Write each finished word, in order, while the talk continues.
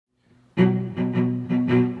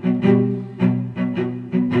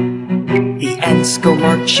ants go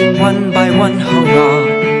marching one by one, hurrah,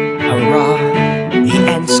 hurrah. The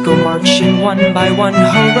ants go marching one by one,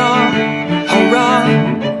 hurrah, hurrah.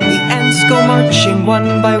 The ants go marching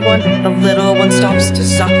one by one. The little one stops to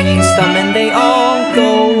suck his thumb, and they all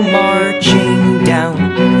go marching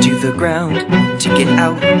down to the ground to get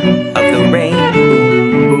out of the rain.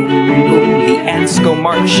 Boom, boom, boom. The ants go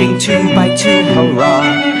marching two by two, hurrah,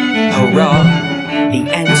 hurrah. The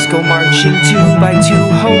ants go marching two by two,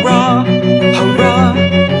 hurrah, hurrah.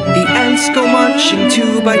 The ants go marching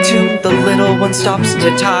two by two. The little one stops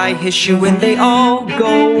to tie his shoe, and they all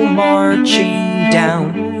go marching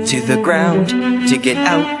down to the ground to get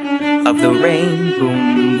out of the rain.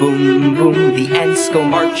 Boom, boom, boom. The ants go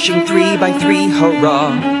marching three by three,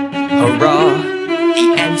 hurrah, hurrah.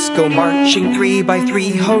 The ants go marching three by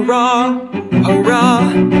three, hurrah, hurrah.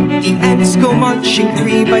 The ants go marching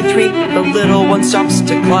three by three. The little one stops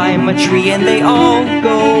to climb a tree, and they all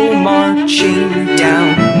go marching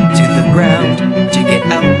down to the ground to get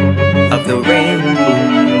out of the rain.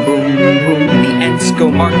 Boom, boom, boom. The ants go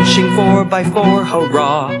marching four by four,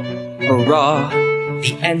 hurrah, hurrah.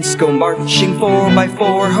 The ants go marching four by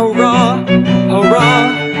four, hurrah,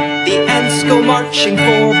 hurrah. The ants go marching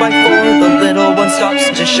four by four. The little one stops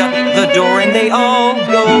to shut the door, and they all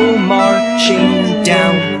go marching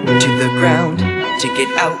down to the ground to get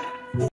out